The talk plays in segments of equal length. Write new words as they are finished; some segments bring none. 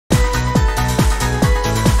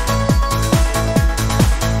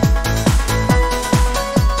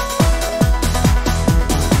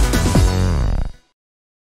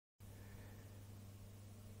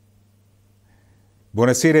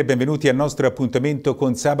Buonasera e benvenuti al nostro appuntamento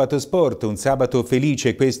con Sabato Sport, un sabato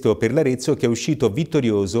felice questo per l'Arezzo che è uscito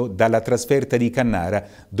vittorioso dalla trasferta di Cannara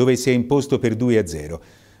dove si è imposto per 2-0.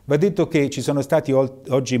 Va detto che ci sono stati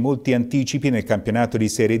oggi molti anticipi nel campionato di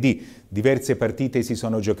Serie D, diverse partite si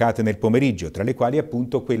sono giocate nel pomeriggio, tra le quali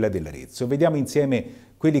appunto quella dell'Arezzo. Vediamo insieme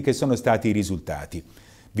quelli che sono stati i risultati.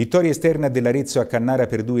 Vittoria esterna dell'Arezzo a Cannara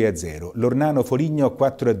per 2-0, Lornano Foligno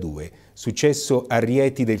 4-2, successo a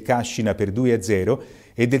Rieti del Cascina per 2-0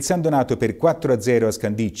 e del San Donato per 4-0 a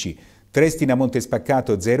Scandicci. Trestina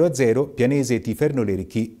Montespaccato 0-0, Pianese Tiferno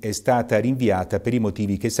Lerchi è stata rinviata per i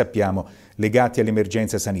motivi che sappiamo legati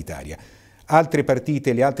all'emergenza sanitaria.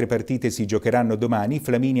 Le altre partite si giocheranno domani,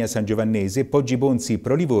 Flaminia San Giovannese, Poggi Bonzi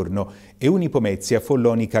Pro Livorno e Unipomezia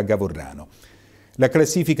Follonica Gavorrano. La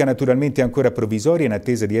classifica naturalmente è ancora provvisoria in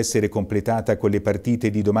attesa di essere completata con le partite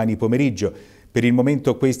di domani pomeriggio. Per il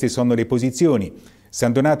momento queste sono le posizioni.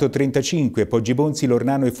 San Donato 35, Poggi Bonzi,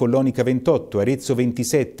 Lornano e Follonica 28, Arezzo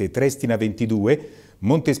 27, Trestina 22,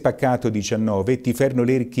 Montespaccato 19, Tiferno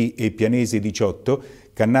Lerchi e Pianese 18,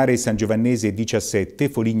 Cannara e San Giovannese 17,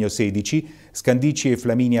 Foligno 16, Scandicci e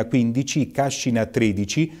Flaminia 15, Cascina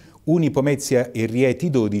 13, Unipomezia e Rieti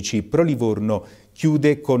 12, Pro Livorno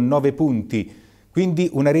chiude con 9 punti. Quindi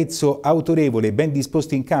un Arezzo autorevole, ben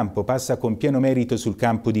disposto in campo, passa con pieno merito sul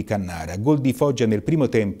campo di Cannara. Gol di Foggia nel primo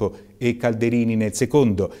tempo e Calderini nel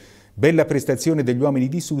secondo. Bella prestazione degli uomini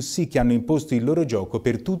di Sussi che hanno imposto il loro gioco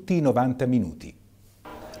per tutti i 90 minuti.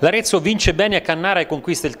 L'Arezzo vince bene a Cannara e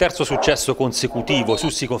conquista il terzo successo consecutivo.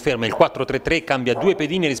 Sussi conferma il 4-3-3, cambia 2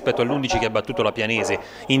 pedine rispetto all'11 che ha battuto la Pianese.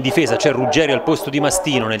 In difesa c'è Ruggeri al posto di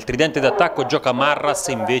Mastino, nel tridente d'attacco gioca Marras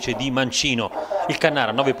invece di Mancino. Il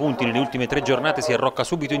Cannara, 9 punti nelle ultime 3 giornate, si arrocca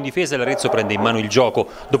subito in difesa e l'Arezzo prende in mano il gioco.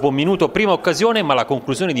 Dopo un minuto prima occasione, ma la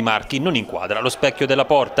conclusione di Marchi non inquadra lo specchio della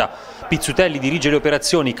porta. Pizzutelli dirige le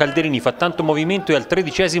operazioni, Calderini fa tanto movimento e al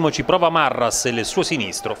 13° ci prova Marras e il suo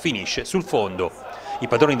sinistro finisce sul fondo. I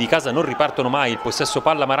padroni di casa non ripartono mai, il possesso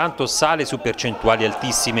palla Amaranto sale su percentuali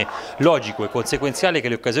altissime. Logico e conseguenziale che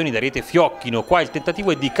le occasioni da rete fiocchino, qua il tentativo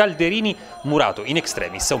è di Calderini, murato in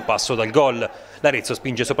extremis a un passo dal gol. L'Arezzo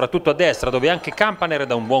spinge soprattutto a destra dove anche Campaner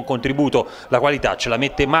dà un buon contributo, la qualità ce la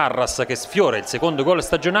mette Marras che sfiora il secondo gol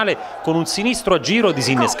stagionale con un sinistro a giro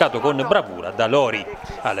disinnescato con bravura da Lori.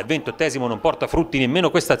 Al 28° non porta frutti nemmeno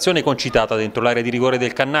questa azione concitata dentro l'area di rigore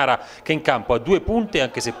del Cannara che in campo ha 2 punte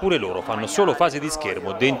anche se pure loro fanno solo fase di schermo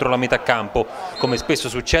dentro la metà campo. Come spesso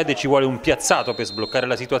succede ci vuole un piazzato per sbloccare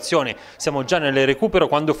la situazione, siamo già nel recupero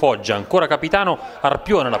quando Foggia, ancora capitano,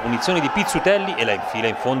 arpiona la punizione di Pizzutelli e la infila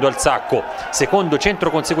in fondo al sacco. Secondo centro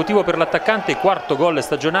consecutivo per l'attaccante, 4° gol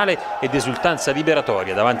stagionale ed esultanza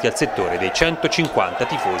liberatoria davanti al settore dei 150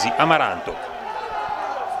 tifosi Amaranto.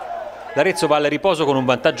 L'Arezzo va al riposo con un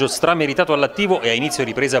vantaggio strameritato all'attivo e a inizio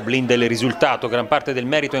ripresa blinda il risultato. Gran parte del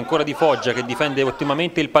merito è ancora di Foggia che difende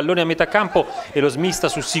ottimamente il pallone a metà campo e lo smista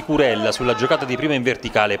su Sicurella sulla giocata di prima in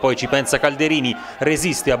verticale. Poi ci pensa Calderini,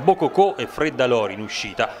 resiste a Bococò e fredda Lori in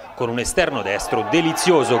uscita con un esterno destro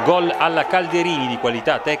delizioso. Gol alla Calderini di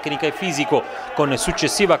qualità tecnica e fisico con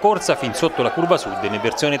successiva corsa fin sotto la curva sud in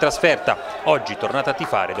versione trasferta. Oggi tornata a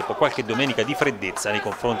tifare dopo qualche domenica di freddezza nei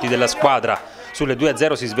confronti della squadra. Sulle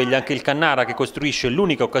 2-0 si sveglia anche il Cannara che costruisce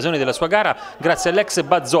l'unica occasione della sua gara grazie all'ex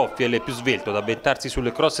Bazzoffiel più svelto ad avventarsi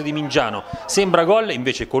sul cross di Mingiano. Sembra gol,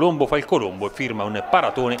 invece Colombo fa il Colombo e firma un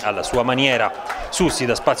paratone alla sua maniera. Sussi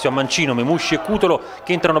dà spazio a Mancino, Memusci e Cutolo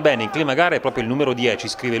che entrano bene in clima gara e proprio il numero 10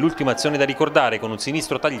 scrive l'ultima azione da ricordare con un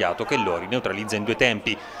sinistro tagliato che Lori neutralizza in 2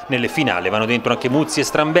 tempi. Nelle finale vanno dentro anche Muzzi e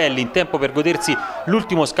Strambelli in tempo per godersi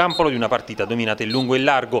l'ultimo scampolo di una partita dominata in lungo e in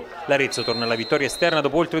largo. L'Arezzo torna alla vittoria esterna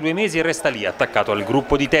dopo oltre 2 mesi e resta lì attaccato al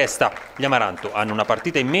gruppo di testa. Gli Amaranto hanno una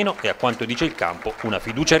partita in meno e a quanto dice il campo una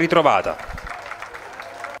fiducia ritrovata.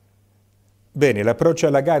 Bene, l'approccio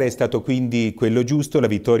alla gara è stato quindi quello giusto, la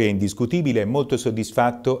vittoria è indiscutibile, è molto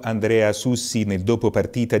soddisfatto Andrea Sussi nel dopo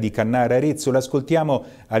partita di Cannara Arezzo. L'ascoltiamo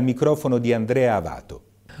al microfono di Andrea Avato.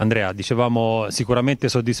 Andrea, dicevamo sicuramente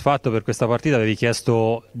soddisfatto per questa partita, avevi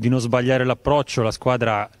chiesto di non sbagliare l'approccio, la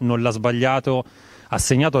squadra non l'ha sbagliato, ha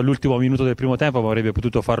segnato all'ultimo minuto del primo tempo ma avrebbe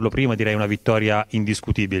potuto farlo prima, direi una vittoria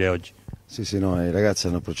indiscutibile oggi. Sì, no, i ragazzi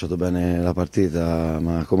hanno approcciato bene la partita,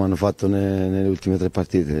 ma come hanno fatto nelle ultime 3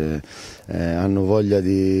 partite, hanno voglia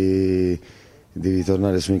di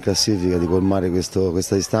ritornare su in classifica, di colmare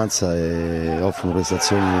questa distanza e offrono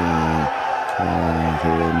prestazioni che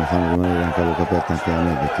mi fanno rimanere anche a bocca aperta anche a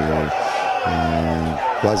me, perché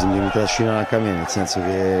quasi mi trascinano anche a me, nel senso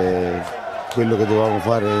che quello che dovevamo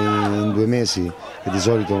fare in 2 mesi, che di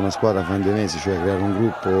solito una squadra fa in 2 mesi, cioè creare un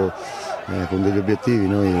gruppo con degli obiettivi,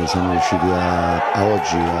 noi siamo riusciti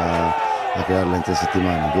oggi a crearla in 3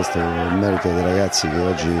 settimane. Questo è il merito dei ragazzi che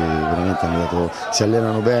oggi veramente hanno dato, si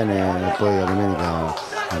allenano bene e poi la domenica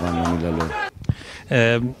vanno a 1000 all'ora.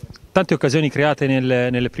 Tante occasioni create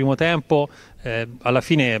nel primo tempo, alla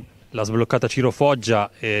fine l'ha sbloccata Ciro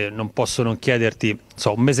Foggia e non posso non chiederti,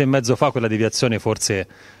 un mese e mezzo fa quella deviazione forse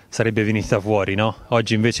sarebbe venuta fuori, no?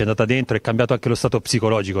 Oggi invece è andata dentro e è cambiato anche lo stato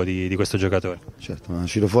psicologico di questo giocatore. Certo, ma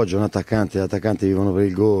Ciro Foggia è un attaccante, gli attaccanti vivono per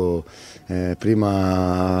il gol,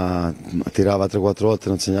 prima tirava 3-4 volte,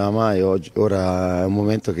 non segnava mai, ora è un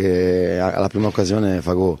momento che alla prima occasione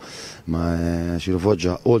fa gol, ma Ciro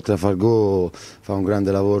Foggia oltre a far gol fa un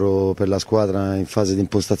grande lavoro per la squadra in fase di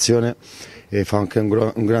impostazione e fa anche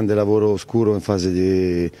un grande lavoro oscuro in fase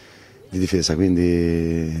di difesa,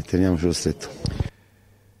 quindi teniamocelo stretto.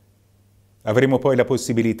 Avremo poi la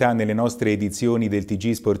possibilità nelle nostre edizioni del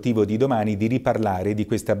TG Sportivo di domani di riparlare di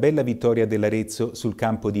questa bella vittoria dell'Arezzo sul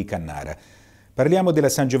campo di Cannara. Parliamo della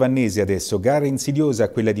Sangiovannese adesso, gara insidiosa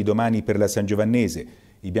quella di domani per la Sangiovannese.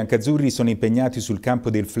 I biancazzurri sono impegnati sul campo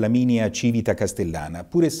del Flaminia Civita Castellana.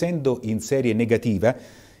 Pur essendo in serie negativa,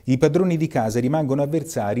 i padroni di casa rimangono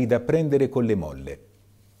avversari da prendere con le molle.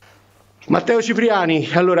 Matteo Cipriani,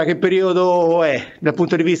 allora che periodo è dal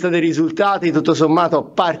punto di vista dei risultati? Tutto sommato, a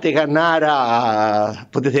parte Cannara,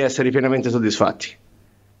 potete essere pienamente soddisfatti?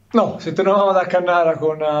 No, se tornavamo da Cannara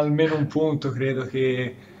con almeno un punto, credo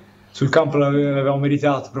che sul campo l'avevamo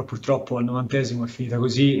meritato, però purtroppo al 90esimo è finita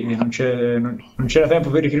così e non c'era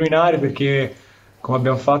tempo per recriminare, perché come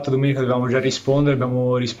abbiamo fatto domenica dovevamo già rispondere,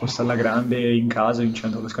 abbiamo risposto alla grande in casa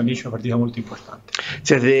vincendo con lo Scandiccio, una partita molto importante.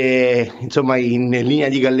 Siete insomma in linea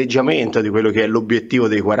di galleggiamento di quello che è l'obiettivo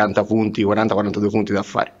dei 40-42 punti da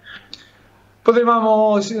fare?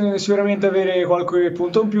 Potevamo sicuramente avere qualche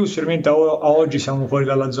punto in più, sicuramente a oggi siamo fuori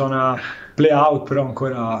dalla zona play-out, però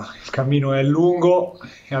ancora il cammino è lungo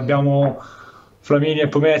e abbiamo Flaminia e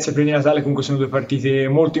Pomezia prima di Natale, comunque sono 2 partite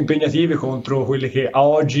molto impegnative contro quelle che a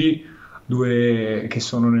oggi, 2 che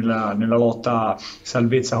sono nella lotta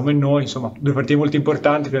salvezza come noi, insomma 2 partite molto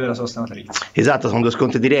importanti per la sosta natalizia. Esatto, sono 2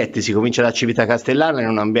 scontri diretti, si comincia da Civita Castellana in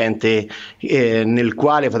un ambiente nel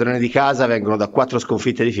quale i padroni di casa vengono da 4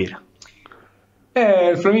 sconfitte di fila.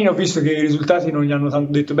 Il Flaminia ho visto che i risultati non gli hanno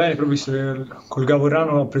tanto detto bene, però ho visto che col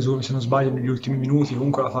Gavorrano ha preso, se non sbaglio, negli ultimi minuti,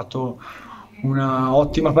 comunque ha fatto una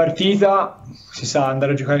ottima partita. Si sa,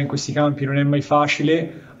 andare a giocare in questi campi non è mai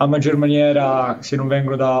facile, a maggior maniera se non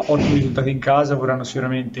vengono da ottimi risultati in casa vorranno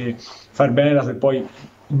sicuramente far bene, dato che poi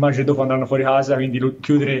immagino dopo andranno fuori casa, quindi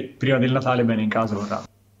chiudere prima del Natale bene in casa vorrà.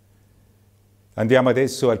 Andiamo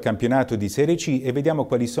adesso al campionato di Serie C e vediamo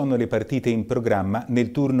quali sono le partite in programma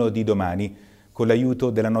nel turno di domani, con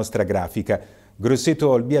l'aiuto della nostra grafica. Grosseto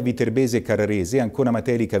Olbia, Viterbese Carrarese, Ancona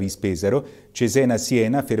Matelica Vispesaro, Cesena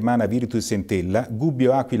Siena, Fermana Virtus Entella,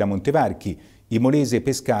 Gubbio Aquila Montevarchi, Imolese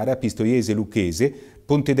Pescara, Pistoiese Lucchese,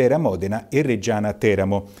 Pontedera Modena e Reggiana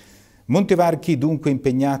Teramo. Montevarchi dunque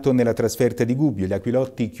impegnato nella trasferta di Gubbio, gli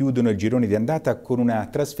Aquilotti chiudono il girone di andata con una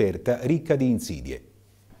trasferta ricca di insidie.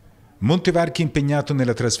 Montevarchi impegnato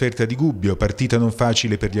nella trasferta di Gubbio, partita non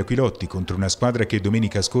facile per gli Aquilotti contro una squadra che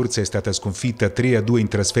domenica scorsa è stata sconfitta 3-2 in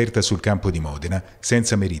trasferta sul campo di Modena,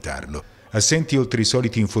 senza meritarlo. Assenti oltre i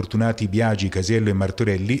soliti infortunati Biagi, Casiello e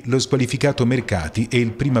Martorelli, lo squalificato Mercati e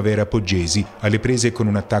il Primavera Poggesi, alle prese con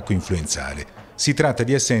un attacco influenzale. Si tratta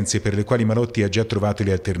di assenze per le quali Malotti ha già trovato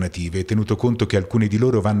le alternative, tenuto conto che alcuni di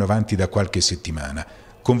loro vanno avanti da qualche settimana.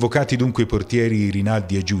 Convocati dunque i portieri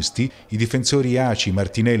Rinaldi e Giusti, i difensori Aci,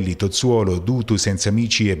 Martinelli, Tozzuolo, Dutu,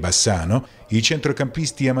 Senzamici e Bassano, i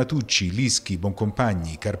centrocampisti Amatucci, Lischi,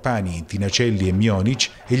 Boncompagni, Carpani, Tinacelli e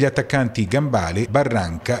Mionic e gli attaccanti Gambale,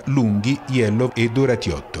 Barranca, Lunghi, Iello e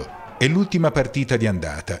Doratiotto. È l'ultima partita di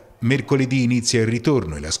andata. Mercoledì inizia il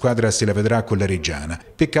ritorno e la squadra se la vedrà con la Reggiana.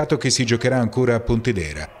 Peccato che si giocherà ancora a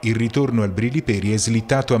Pontedera. Il ritorno al Briliperi è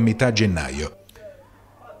slittato a metà gennaio.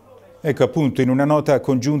 Ecco appunto, in una nota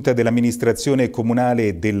congiunta dell'amministrazione comunale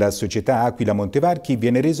e della società Aquila Montevarchi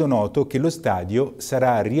viene reso noto che lo stadio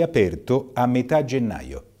sarà riaperto a metà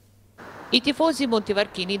gennaio. I tifosi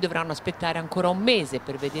montevarchini dovranno aspettare ancora un mese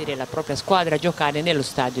per vedere la propria squadra giocare nello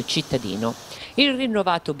stadio cittadino. Il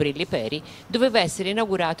rinnovato Briliperi doveva essere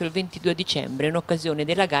inaugurato il 22 dicembre in occasione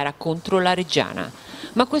della gara contro la Reggiana.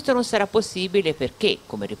 Ma questo non sarà possibile perché,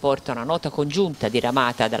 come riporta una nota congiunta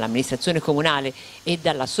diramata dall'amministrazione comunale e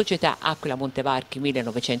dalla società Aquila Montevarchi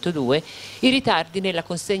 1902, i ritardi nella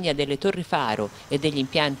consegna delle torri faro e degli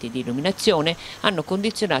impianti di illuminazione hanno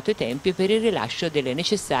condizionato i tempi per il rilascio delle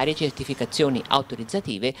necessarie certificazioni indicazioni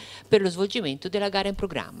autorizzative per lo svolgimento della gara in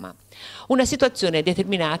programma. Una situazione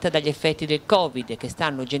determinata dagli effetti del Covid che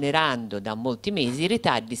stanno generando da molti mesi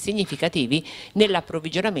ritardi significativi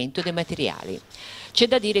nell'approvvigionamento dei materiali. C'è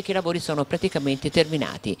da dire che i lavori sono praticamente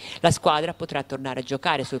terminati. La squadra potrà tornare a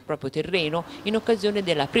giocare sul proprio terreno in occasione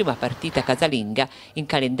della prima partita casalinga in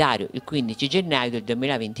calendario il 15 gennaio del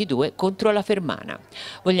 2022 contro la Fermana.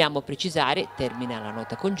 Vogliamo precisare, termina la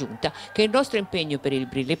nota congiunta, che il nostro impegno per il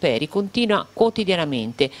Brilli Peri continua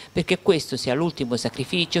quotidianamente perché questo sia l'ultimo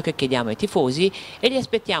sacrificio che chiediamo ai tifosi e li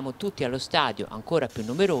aspettiamo tutti allo stadio, ancora più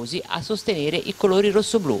numerosi, a sostenere i colori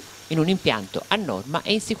rossoblù in un impianto a norma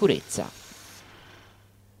e in sicurezza.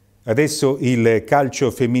 Adesso il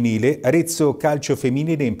calcio femminile. Arezzo Calcio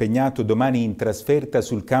Femminile è impegnato domani in trasferta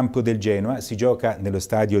sul campo del Genoa, si gioca nello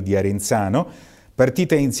stadio di Arenzano,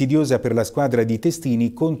 partita insidiosa per la squadra di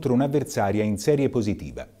Testini contro un'avversaria in serie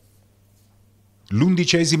positiva.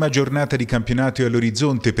 L'11ª giornata di campionato è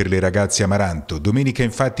all'orizzonte per le ragazze Amaranto. Domenica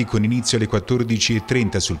infatti con inizio alle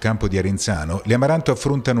 14:30 sul campo di Arenzano, le Amaranto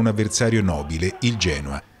affrontano un avversario nobile, il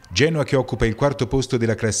Genoa. Genoa che occupa il quarto posto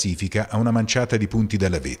della classifica a una manciata di punti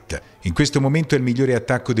dalla vetta. In questo momento è il migliore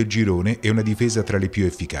attacco del girone e una difesa tra le più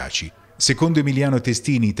efficaci. Secondo Emiliano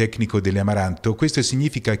Testini, tecnico delle Amaranto, questo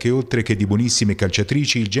significa che oltre che di buonissime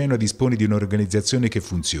calciatrici il Genoa dispone di un'organizzazione che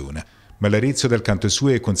funziona. Ma l'Arezzo dal canto suo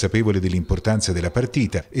è consapevole dell'importanza della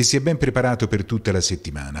partita e si è ben preparato per tutta la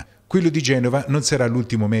settimana. Quello di Genova non sarà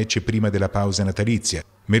l'ultimo match prima della pausa natalizia.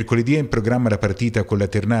 Mercoledì è in programma la partita con la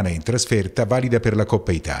Ternana in trasferta, valida per la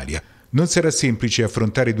Coppa Italia. Non sarà semplice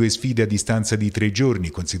affrontare due sfide a distanza di 3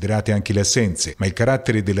 giorni, considerate anche le assenze, ma il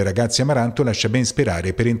carattere delle ragazze Amaranto lascia ben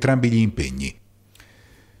sperare per entrambi gli impegni.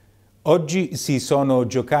 Oggi si sono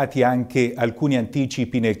giocati anche alcuni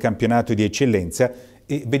anticipi nel campionato di eccellenza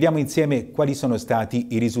e vediamo insieme quali sono stati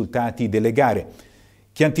i risultati delle gare.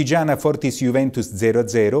 Chiantigiana Fortis Juventus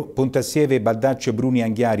 0-0, Pontassieve Baldaccio Bruni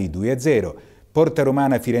Anghiari 2-0, Porta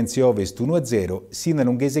Romana Firenze Ovest 1-0, Sina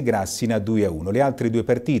Lunghese Grassina 2-1. Le altre due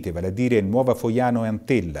partite, vale a dire Nuova Foiano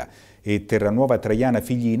Antella e Terranuova Traiana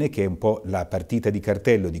Figline, che è un po' la partita di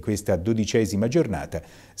cartello di questa 12ª giornata,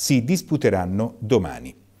 si disputeranno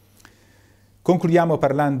domani. Concludiamo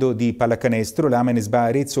parlando di pallacanestro. L'Amenesba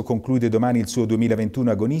Arezzo conclude domani il suo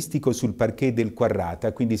 2021 agonistico sul parquet del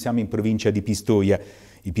Quarrata, quindi siamo in provincia di Pistoia.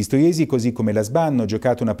 I pistoiesi, così come la SBA, hanno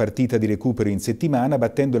giocato una partita di recupero in settimana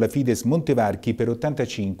battendo la Fides Montevarchi per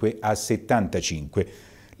 85-75.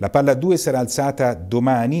 La palla 2 sarà alzata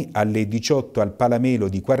domani alle 18 al Palamelo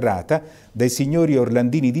di Quarrata dai signori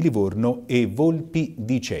Orlandini di Livorno e Volpi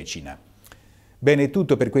di Cecina. Bene, è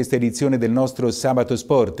tutto per questa edizione del nostro Sabato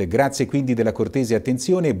Sport. Grazie quindi della cortese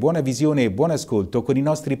attenzione, buona visione e buon ascolto con i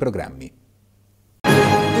nostri programmi.